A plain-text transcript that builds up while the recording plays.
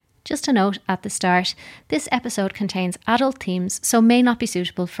Just a note at the start, this episode contains adult themes, so may not be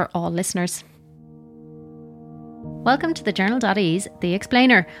suitable for all listeners. Welcome to the Journal.ie's The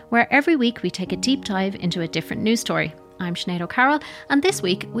Explainer, where every week we take a deep dive into a different news story. I'm Sinead O'Carroll, and this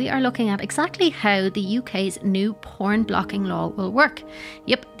week we are looking at exactly how the UK's new porn blocking law will work.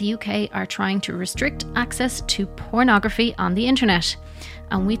 Yep, the UK are trying to restrict access to pornography on the internet,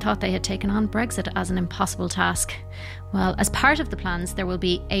 and we thought they had taken on Brexit as an impossible task. Well, as part of the plans, there will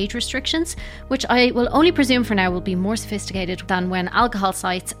be age restrictions, which I will only presume for now will be more sophisticated than when alcohol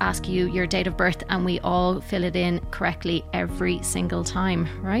sites ask you your date of birth and we all fill it in correctly every single time,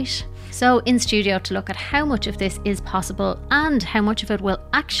 right? So in studio to look at how much of this is possible and how much of it will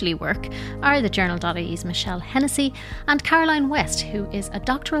actually work are the Journal.ie's Michelle Hennessy and Caroline West, who is a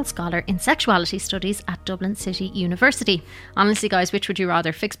doctoral scholar in sexuality studies at Dublin City University. Honestly, guys, which would you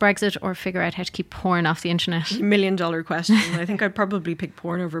rather, fix Brexit or figure out how to keep porn off the internet? $1 million question. I think I'd probably pick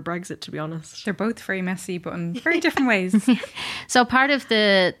porn over Brexit, to be honest. They're both very messy, but in very different ways. So part of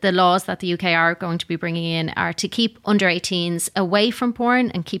the laws that the UK are going to be bringing in are to keep under 18s away from porn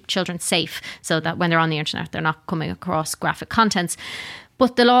and keep children safe so that when they're on the internet, they're not coming across graphic contents.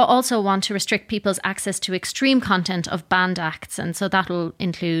 But the law also want to restrict people's access to extreme content of banned acts. And so that'll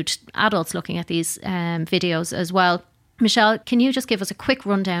include adults looking at these videos as well. Michelle, can you just give us a quick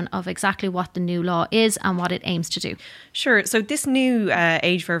rundown of exactly what the new law is and what it aims to do? Sure. So this new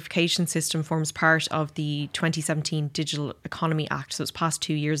age verification system forms part of the 2017 Digital Economy Act. So it was passed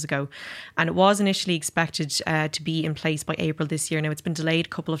 2 years ago. And it was initially expected to be in place by April this year. Now, it's been delayed a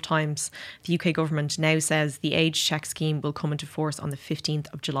couple of times. The UK government now says the age check scheme will come into force on the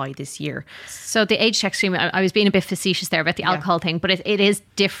 15th of July this year. So the age check scheme, I was being a bit facetious there about the alcohol thing, but it is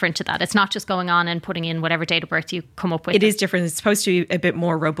different to that. It's not just going on and putting in whatever date of birth you come up with. It is different. It's supposed to be a bit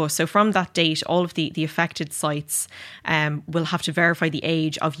more robust. So from that date, all of the affected sites will have to verify the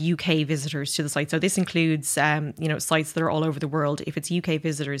age of UK visitors to the site. So this includes, sites that are all over the world. If it's UK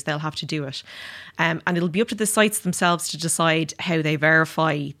visitors, they'll have to do it. And it'll be up to the sites themselves to decide how they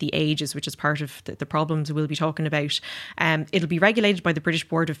verify the ages, which is part of the problems we'll be talking about. It'll be regulated by the British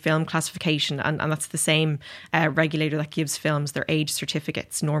Board of Film Classification, and that's the same regulator that gives films their age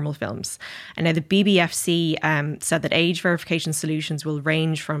certificates, normal films. And now the BBFC said that age verification solutions will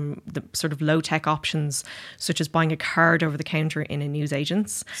range from the sort of low-tech options, such as buying a card over the counter in a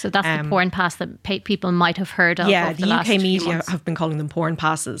newsagent's. So that's the porn pass that people might have heard of. Yeah, over the last UK few media months. have been calling them porn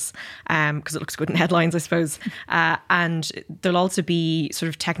passes because it looks good in headlines, I suppose. And there'll also be sort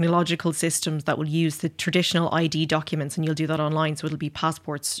of technological systems that will use the traditional ID documents, and you'll do that online. So it'll be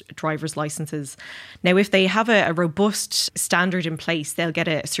passports, driver's licenses. Now, if they have a robust standard in place, they'll get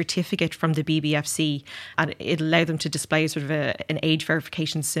a certificate from the BBFC, and it'll allow them to display sort of an age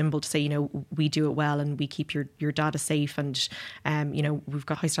verification symbol to say, we do it well and we keep your data safe, and we've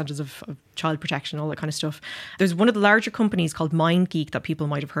got high standards of child protection, all that kind of stuff. There's one of the larger companies called MindGeek that people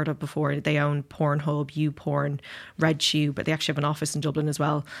might have heard of before. They own Pornhub, YouPorn, RedTube, but they actually have an office in Dublin as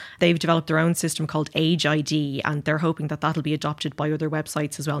well. They've developed their own system called Age ID, and they're hoping that that'll be adopted by other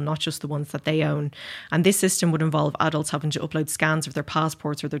websites as well, not just the ones that they own. And this system would involve adults having to upload scans of their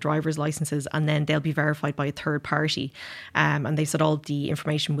passports or their driver's licenses, and then they'll be verified by a third party. And they said all the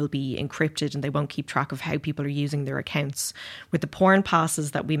information will be encrypted and they won't keep track of how people are using their accounts. With the porn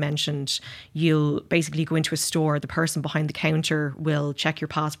passes that we mentioned, you'll basically go into a store, the person behind the counter will check your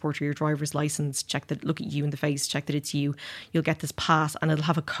passport or your driver's license, look at you in the face, check that it's you. You'll get this pass and it'll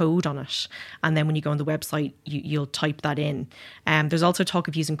have a code on it. And then when you go on the website, you'll type that in. There's also talk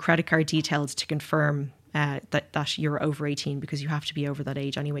of using credit card details to confirm that you're over 18, because you have to be over that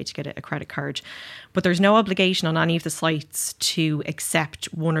age anyway to get a credit card. But there's no obligation on any of the sites to accept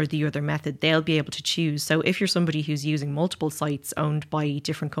one or the other method. They'll be able to choose. So if you're somebody who's using multiple sites owned by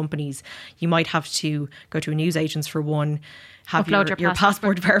different companies, you might have to go to a newsagent's for one, have your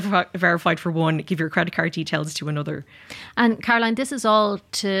passport verified for one, give your credit card details to another. And Caroline, this is all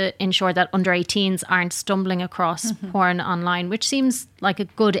to ensure that under 18s aren't stumbling across porn online, which seems like a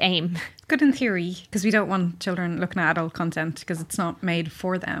good aim. Good in theory, because we don't want children looking at adult content because it's not made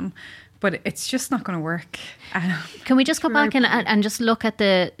for them. But it's just not going to work. Can we just go back and just look at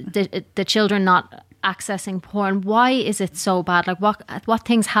the children not accessing porn? Why is it so bad? Like what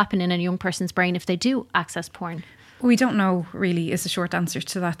things happen in a young person's brain if they do access porn? We don't know, really, is the short answer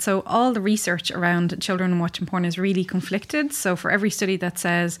to that. So all the research around children watching porn is really conflicted. So for every study that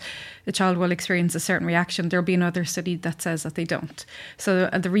says the child will experience a certain reaction, there'll be another study that says that they don't. So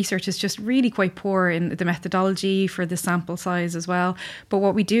the research is just really quite poor in the methodology for the sample size as well. But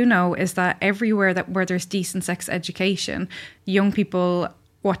what we do know is that everywhere where there's decent sex education, young people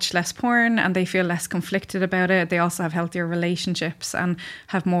watch less porn and they feel less conflicted about it. They also have healthier relationships and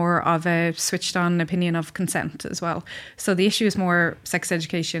have more of a switched on opinion of consent as well. So the issue is more sex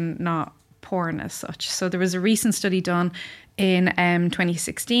education, not porn as such. So there was a recent study done in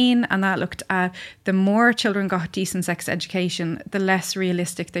 2016, and that looked at the more children got decent sex education, the less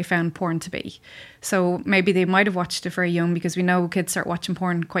realistic they found porn to be. So maybe they might have watched it very young, because we know kids start watching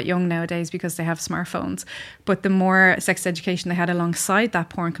porn quite young nowadays because they have smartphones. But the more sex education they had alongside that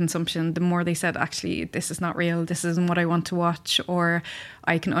porn consumption, the more they said, actually, this is not real, this isn't what I want to watch, or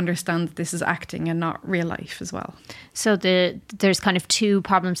I can understand that this is acting and not real life as well. So there's kind of two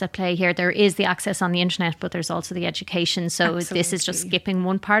problems at play here. There is the access on the internet, but there's also the education. So absolutely. This is just skipping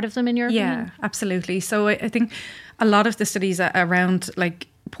one part of them, in your opinion? Yeah, absolutely. So I think a lot of the studies around like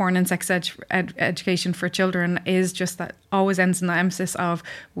porn and sex education for children is just that always ends in the emphasis of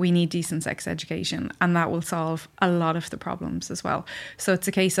we need decent sex education, and that will solve a lot of the problems as well. So it's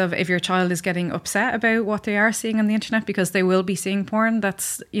a case of if your child is getting upset about what they are seeing on the internet, because they will be seeing porn,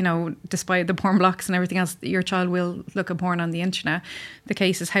 that's, you know, despite the porn blocks and everything else, your child will look at porn on the internet. The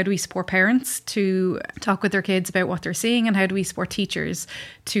case is, how do we support parents to talk with their kids about what they're seeing, and how do we support teachers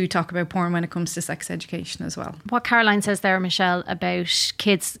to talk about porn when it comes to sex education as well? What Caroline says there, Michelle, about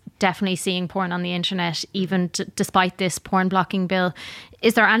kids definitely seeing porn on the internet, even despite this porn blocking bill,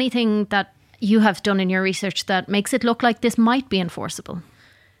 is there anything that you have done in your research that makes it look like this might be enforceable?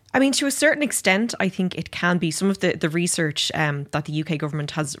 I mean, to a certain extent, I think it can be. Some of the research that the UK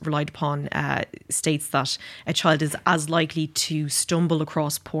government has relied upon states that a child is as likely to stumble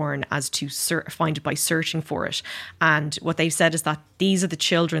across porn as to find it by searching for it. And what they've said is that these are the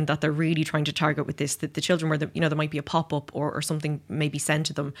children that they're really trying to target with this. The children where there might be a pop-up or something may be sent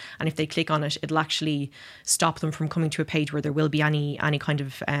to them, and if they click on it, it'll actually stop them from coming to a page where there will be any kind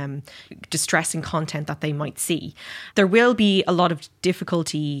of distressing content that they might see. There will be a lot of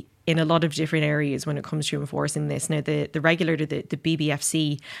difficulty in a lot of different areas when it comes to enforcing this. Now, the regulator, the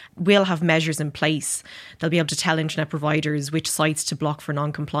BBFC, will have measures in place. They'll be able to tell internet providers which sites to block for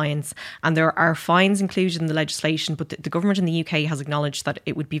non-compliance. And there are fines included in the legislation, but the government in the UK has acknowledged that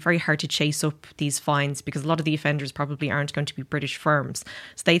it would be very hard to chase up these fines, because a lot of the offenders probably aren't going to be British firms.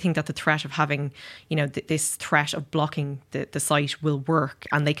 So they think that the threat of having, this threat of blocking the site will work.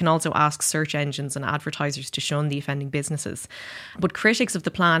 And they can also ask search engines and advertisers to shun the offending businesses. But critics of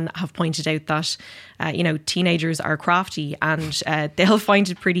the plan have pointed out that, teenagers are crafty, and they'll find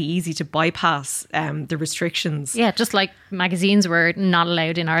it pretty easy to bypass the restrictions. Yeah, just like magazines were not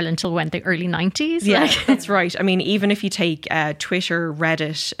allowed in Ireland until the early 90s. Yeah, that's right. I mean, even if you take Twitter,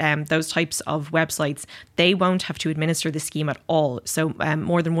 Reddit, those types of websites, they won't have to administer the scheme at all. So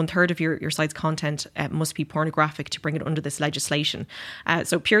more than 1/3 of your site's content must be pornographic to bring it under this legislation.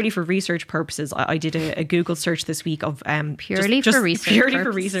 So purely for research purposes, I did a Google search this week of purely for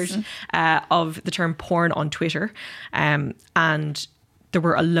research of the term porn on Twitter, and there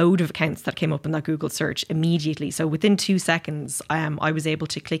were a load of accounts that came up in that Google search immediately. So within 2 seconds, I was able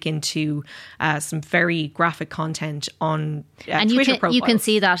to click into some very graphic content on Twitter profiles. You can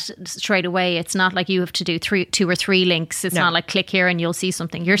see that straight away. It's not like you have to do 2 or 3 links. It's not like click here and you'll see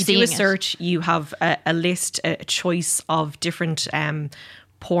something. You seeing do a search. You have a list, a choice of different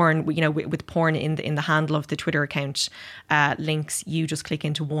porn, with porn in the handle of the Twitter account links. You just click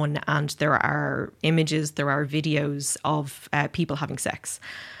into one, and there are images, there are videos of people having sex.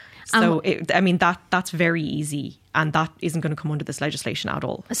 So that's very easy, and that isn't going to come under this legislation at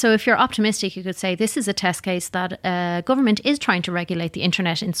all. So if you're optimistic, you could say this is a test case that government is trying to regulate the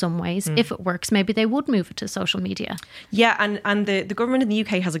internet in some ways. If it works, maybe they would move it to social media. Yeah, and the government in the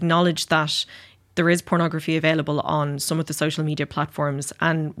UK has acknowledged that there is pornography available on some of the social media platforms,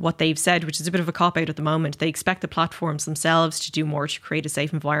 and what they've said, which is a bit of a cop-out at the moment, they expect the platforms themselves to do more to create a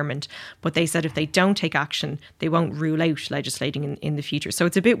safe environment, but they said if they don't take action, they won't rule out legislating in the future. So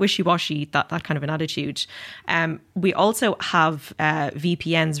it's a bit wishy-washy, that kind of an attitude. We also have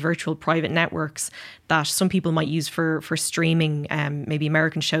VPNs, virtual private networks, that some people might use for streaming maybe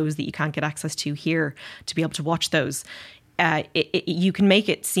American shows that you can't get access to here, to be able to watch those. You can make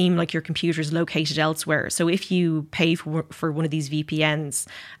it seem like your computer is located elsewhere. So if you pay for one of these VPNs,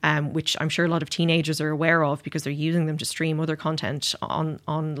 which I'm sure a lot of teenagers are aware of because they're using them to stream other content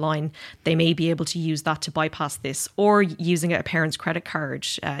online, they may be able to use that to bypass this, or using a parent's credit card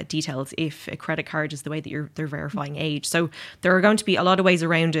details if a credit card is the way that they're verifying age. So there are going to be a lot of ways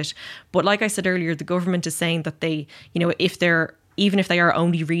around it. But like I said earlier, the government is saying that they, even if they are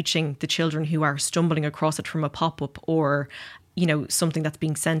only reaching the children who are stumbling across it from a pop-up or something that's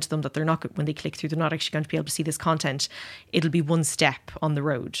being sent to them that they're not, when they click through, they're not actually going to be able to see this content. It'll be one step on the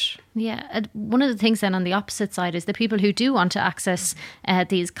road. Yeah. One of the things then on the opposite side is the people who do want to access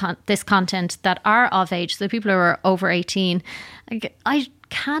this content that are of age, so the people who are over 18. I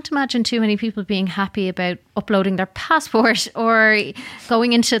can't imagine too many people being happy about uploading their passport or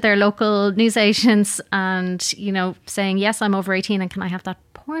going into their local newsagents and, saying, yes, I'm over 18 and can I have that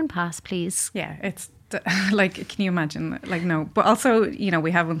porn pass, please? Yeah, it's like, can you imagine? Like, no. But also,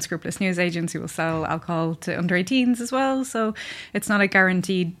 we have unscrupulous newsagents who will sell alcohol to under 18s as well. So it's not a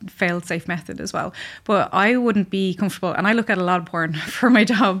guaranteed fail-safe method as well. But I wouldn't be comfortable, and I look at a lot of porn for my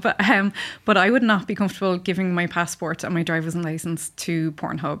job, but I would not be comfortable giving my passport and my driver's license to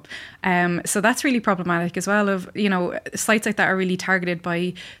Pornhub. So that's really problematic as well. Of sites like that are really targeted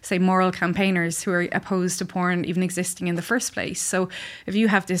by, say, moral campaigners who are opposed to porn even existing in the first place. So if you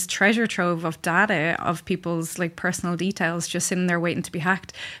have this treasure trove of data of people's like personal details just sitting there waiting to be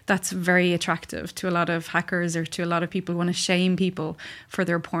hacked, that's very attractive to a lot of hackers or to a lot of people who want to shame people for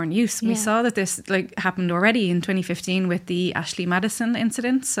their porn use. We saw that this happened already in 2015 with the Ashley Madison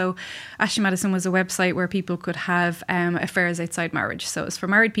incident. So Ashley Madison was a website where people could have affairs outside marriage. So it's for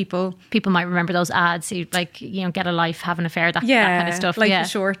married people. People might remember those ads. You get a life, have an affair, that kind of stuff. Life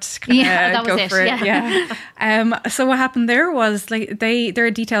is short. That was go for it. Yeah. So what happened there was their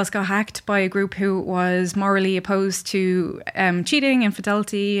details got hacked by a group who was morally opposed to cheating,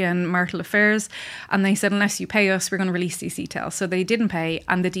 infidelity and marital affairs, and they said, unless you pay us, we're going to release these details. So they didn't pay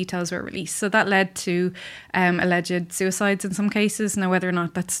and the details were released. So that led to alleged suicides in some cases. Now, whether or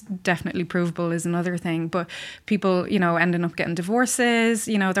not that's definitely provable is another thing, but people ending up getting divorces,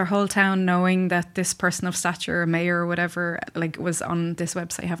 their whole town knowing that this person of stature, a mayor or whatever, was on this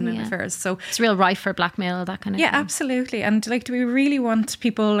website having an affairs. So it's real rife for blackmail, that kind of thing. Yeah, absolutely. And do we really want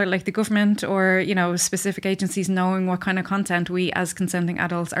people or the government or specific agencies knowing what kind of content we as consenting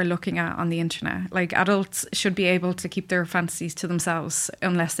adults are looking at on the internet? Adults should be able to keep their fantasies to themselves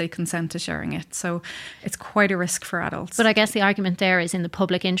unless they consent to sharing it. So it's quite a risk for adults. But I guess the argument there is in the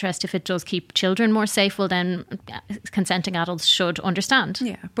public interest. If it does keep children more safe, well then consenting adults should understand.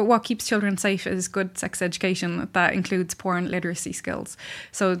 Yeah, but what keeps children safe is good sex education that includes porn literacy skills.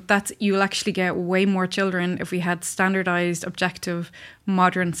 So you'll actually get way more children if we had standardised, objective,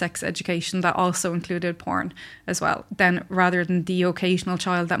 modern sex education that also included porn as well, then rather than the occasional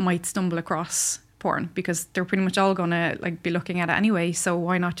child that might stumble across porn, because they're pretty much all going to be looking at it anyway. So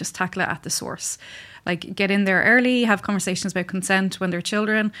why not just tackle it at the source? Get in there early, have conversations about consent when they're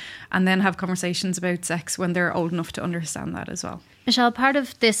children, and then have conversations about sex when they're old enough to understand that as well. Michelle, part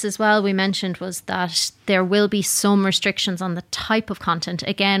of this as well we mentioned was that there will be some restrictions on the type of content.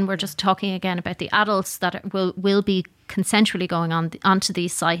 Again, we're just talking again about the adults that will be consensually going onto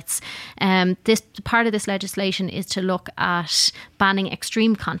these sites. This part of this legislation is to look at banning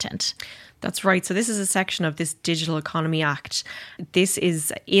extreme content. That's right. So this is a section of this Digital Economy Act. This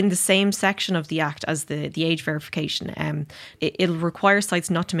is in the same section of the Act as the age verification. It'll require sites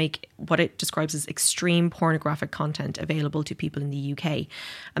not to make what it describes as extreme pornographic content available to people in the UK.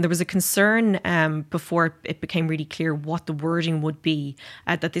 And there was a concern before it became really clear what the wording would be,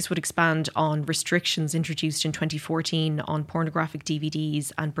 that this would expand on restrictions introduced in 2014 on pornographic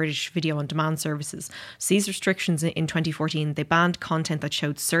DVDs and British video on demand services. So these restrictions in 2014, they banned content that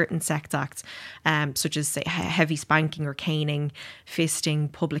showed certain sex acts, such as say, heavy spanking or caning,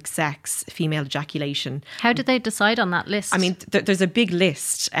 fisting, public sex, female ejaculation. How did they decide on that list? I mean, there's a big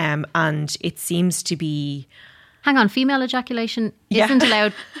list, and it seems to be... Hang on, female ejaculation isn't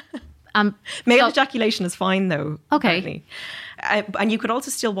allowed... Male ejaculation is fine, though. Okay. Apparently. And you could also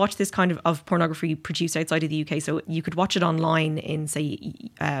still watch this kind of pornography produced outside of the UK. So you could watch it online in, say,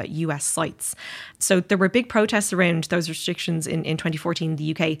 US sites. So there were big protests around those restrictions in 2014 in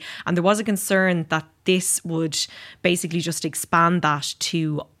the UK. And there was a concern that this would basically just expand that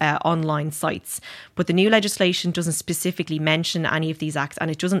to online sites. But the new legislation doesn't specifically mention any of these acts, and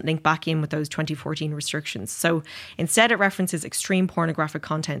it doesn't link back in with those 2014 restrictions. So instead it references extreme pornographic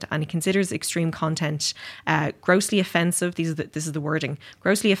content, and it considers extreme content grossly offensive. This is the wording: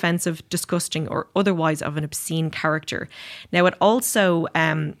 grossly offensive, disgusting, or otherwise of an obscene character. Now it also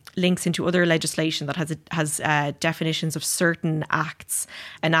links into other legislation that has definitions of certain acts.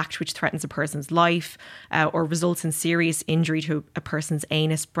 An act which threatens a person's life or results in serious injury to a person's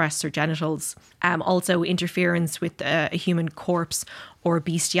anus, breasts or genitals. Also interference with a human corpse or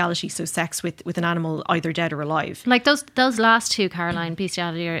bestiality, so sex with an animal either dead or alive. Like those last two, Caroline,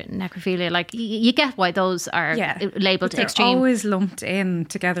 bestiality or necrophilia, like you get why those are labelled extreme. They're always lumped in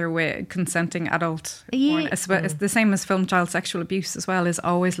together with consenting adult porn. It's the same as film child sexual abuse as well, is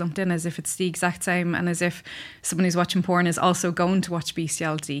always lumped in as if it's the exact same, and as if someone who's watching porn is also going to watch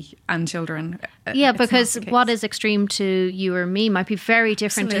bestiality and children. Yeah, because what is extreme to you or me might be very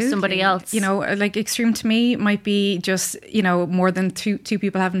different to somebody else. You know, like extreme to me might be just, you know, more than two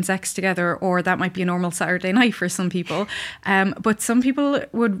people having sex together, or that might be a normal Saturday night for some people. But some people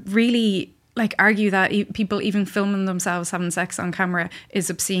would really like argue that people even filming themselves having sex on camera is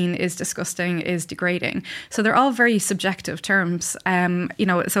obscene, is disgusting, is degrading. So they're all very subjective terms. You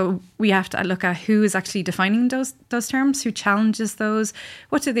know, so we have to look at who is actually defining those terms, who challenges those,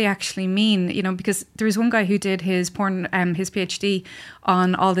 what do they actually mean? You know, because there was one guy who did his PhD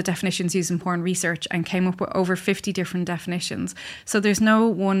on all the definitions used in porn research and came up with over 50 different definitions. So there's no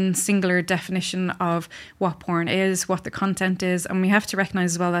one singular definition of what porn is, what the content is, and we have to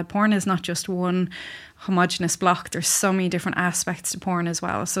recognise as well that porn is not just one homogenous block. There's so many different aspects to porn as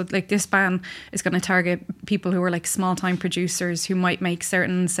well. So like this ban is going to target people who are like small time producers who might make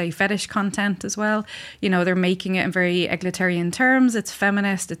certain, say, fetish content as well. You know, they're making it in very egalitarian terms. It's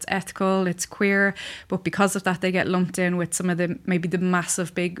feminist, it's ethical, it's queer, but because of that they get lumped in with some of the maybe the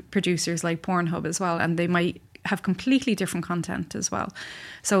massive big producers like Pornhub as well, and they might have completely different content as well.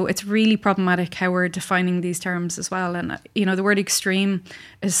 So it's really problematic how we're defining these terms as well. And, you know, the word extreme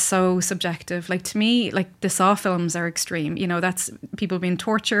is so subjective. Like to me, like the Saw films are extreme. You know, that's people being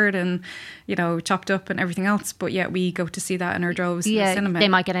tortured and, you know, chopped up and everything else. But yet we go to see that in our droves in the cinema. They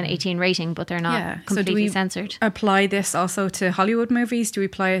might get an 18 rating, but they're not completely censored. Apply this also to Hollywood movies? Do we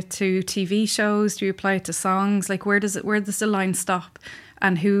apply it to TV shows? Do we apply it to songs? Like where does the line stop?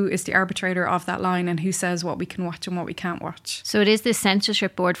 And who is the arbitrator of that line, and who says what we can watch and what we can't watch? So it is this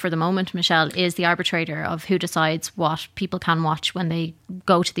censorship board for the moment, Michelle, is the arbitrator of who decides what people can watch when they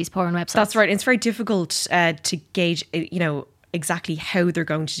go to these porn websites. That's right. It's very difficult to gauge, you know, exactly how they're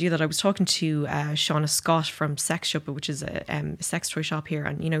going to do that. I was talking to Shauna Scott from Sex Shop, which is a sex toy shop here,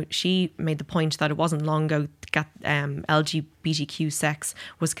 and you know, she made the point that it wasn't long ago that LGBTQ sex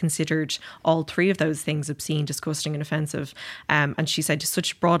was considered all three of those things: obscene, disgusting and offensive. And she said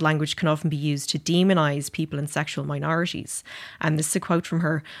such broad language can often be used to demonise people and sexual minorities. And this is a quote from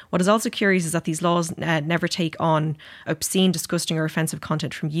her: "What is also curious is that these laws never take on obscene, disgusting or offensive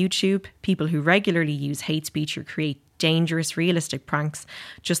content from YouTube, people who regularly use hate speech or create dangerous, realistic pranks,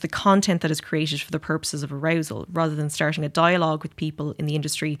 just the content that is created for the purposes of arousal. Rather than starting a dialogue with people in the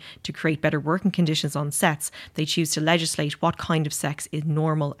industry to create better working conditions on sets, they choose to legislate what kind of sex is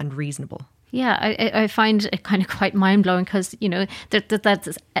normal and reasonable." Yeah, I find it kind of quite mind-blowing because, you know,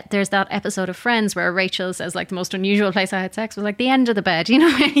 there's that episode of Friends where Rachel says, like, the most unusual place I had sex was like the end of the bed, you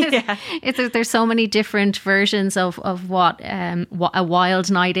know. There's so many different versions of what a wild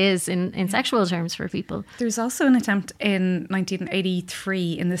night is in sexual terms for people. There's also an attempt in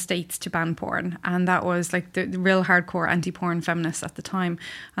 1983 in the States to ban porn, and that was like the real hardcore anti-porn feminists at the time,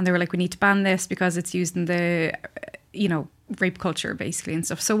 and they were like, we need to ban this because it's used in the, you know, rape culture basically and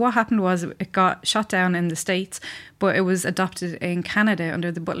stuff. So what happened was it got shot down in the States, but it was adopted in Canada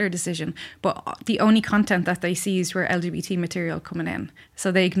under the Butler decision. But the only content that they seized were LGBT material coming in.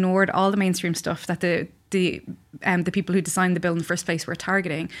 So they ignored all the mainstream stuff that the people who designed the bill in the first place were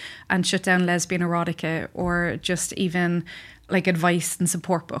targeting, and shut down lesbian erotica or just even like advice and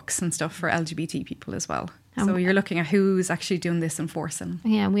support books and stuff for LGBT people as well. So you're looking at who's actually doing this enforcing.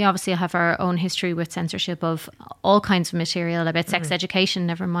 Yeah, we obviously have our own history with censorship of all kinds of material about sex education,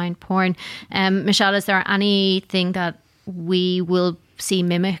 never mind porn. Michelle, is there anything that we will see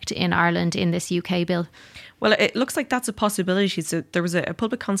mimicked in Ireland in this UK bill? Well, it looks like that's a possibility. So there was a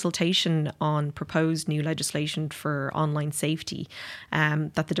public consultation on proposed new legislation for online safety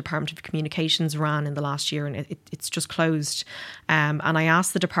that the Department of Communications ran in the last year, and it's just closed. And I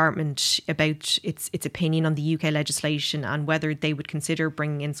asked the department about its opinion on the UK legislation and whether they would consider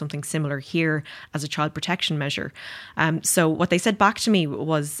bringing in something similar here as a child protection measure. So what they said back to me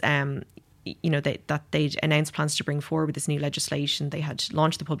was, you know, that they'd announced plans to bring forward this new legislation. They had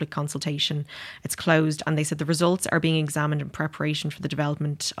launched the public consultation. It's closed, and they said the results are being examined in preparation for the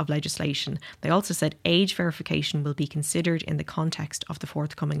development of legislation. They also said age verification will be considered in the context of the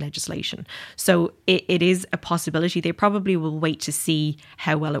forthcoming legislation. So it is a possibility. They probably will wait to see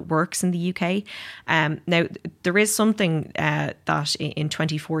how well it works in the UK. Now, there is something that in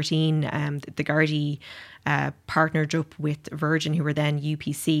 2014, the Gardaí partnered up with Virgin, who were then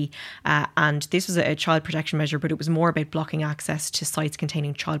UPC, and this was a child protection measure, but it was more about blocking access to sites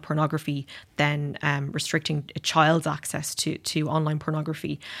containing child pornography than restricting a child's access to online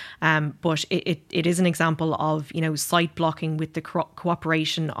pornography. But it is an example of, site blocking with the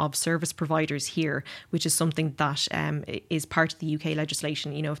cooperation of service providers here, which is something that is part of the UK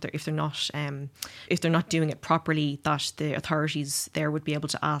legislation. If they're not doing it properly, that the authorities there would be able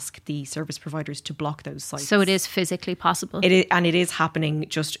to ask the service providers to block those sites. So it is physically possible. It is happening,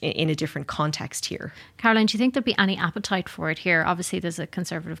 just in a different context here. Caroline, do you think there'd be any appetite for it here? Obviously, there's a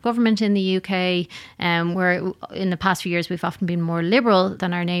Conservative government in the UK, where in the past few years we've often been more liberal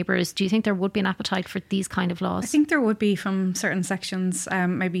than our neighbours. Do you think there would be an appetite for these kind of laws? I think there would be from certain sections,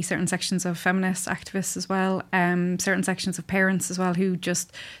 maybe certain sections of feminist activists as well, certain sections of parents as well, who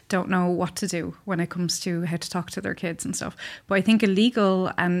just don't know what to do when it comes to how to talk to their kids and stuff. But I think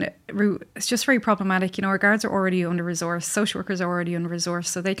illegal and it's just very problematic. Our guards are already under-resourced, social workers are already under-resourced,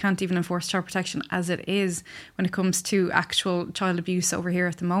 so they can't even enforce child protection as it is when it comes to actual child abuse over here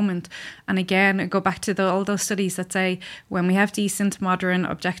at the moment. And again, go back to all those studies that say when we have decent, modern,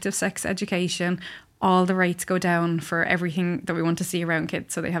 objective sex education, all the rates go down for everything that we want to see around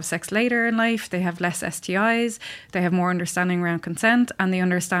kids. So they have sex later in life, they have less STIs, they have more understanding around consent, and they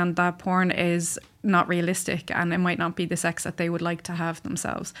understand that porn is not realistic and it might not be the sex that they would like to have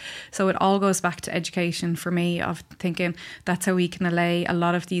themselves. So it all goes back to education for me, of thinking that's how we can allay a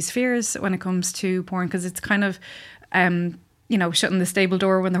lot of these fears when it comes to porn, because it's kind of shutting the stable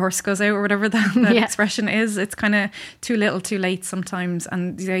door when the horse goes out, or whatever that expression is. It's kind of too little too late sometimes,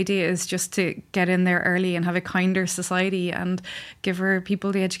 and the idea is just to get in there early and have a kinder society and give our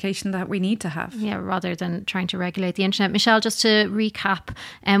people the education that we need to have. Yeah, rather than trying to regulate the internet. Michelle, just to recap,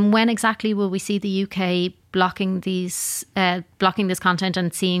 when exactly will we see the UK blocking this content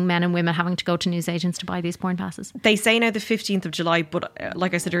and seeing men and women having to go to newsagents to buy these porn passes? They say now the 15th of July, but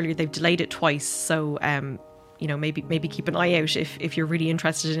like I said earlier, they've delayed it twice, so maybe keep an eye out if you're really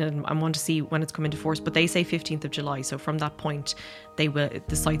interested in it and want to see when it's come into force. But they say 15th of July, so from that point the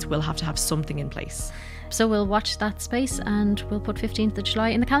sites will have to have something in place. So we'll watch that space and we'll put 15th of July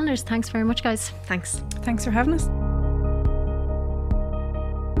in the calendars. Thanks very much, guys. Thanks for having us.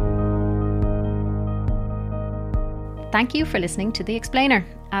 Thank you for listening to The Explainer.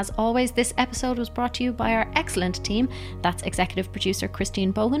 As always, this episode was brought to you by our excellent team. That's executive producer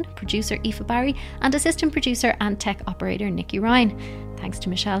Christine Bowen, producer Aoife Barry, and assistant producer and tech operator Nikki Ryan. Thanks to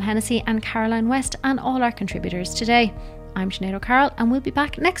Michelle Hennessy and Caroline West and all our contributors today. I'm Sinead O'Carroll, and we'll be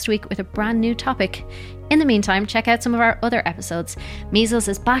back next week with a brand new topic. In the meantime, check out some of our other episodes. Measles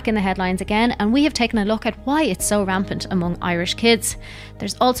is back in the headlines again, and we have taken a look at why it's so rampant among Irish kids.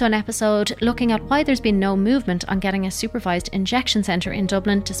 There's also an episode looking at why there's been no movement on getting a supervised injection centre in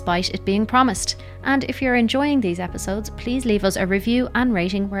Dublin despite it being promised. And if you're enjoying these episodes, please leave us a review and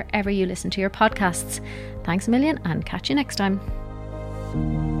rating wherever you listen to your podcasts. Thanks a million, and catch you next time.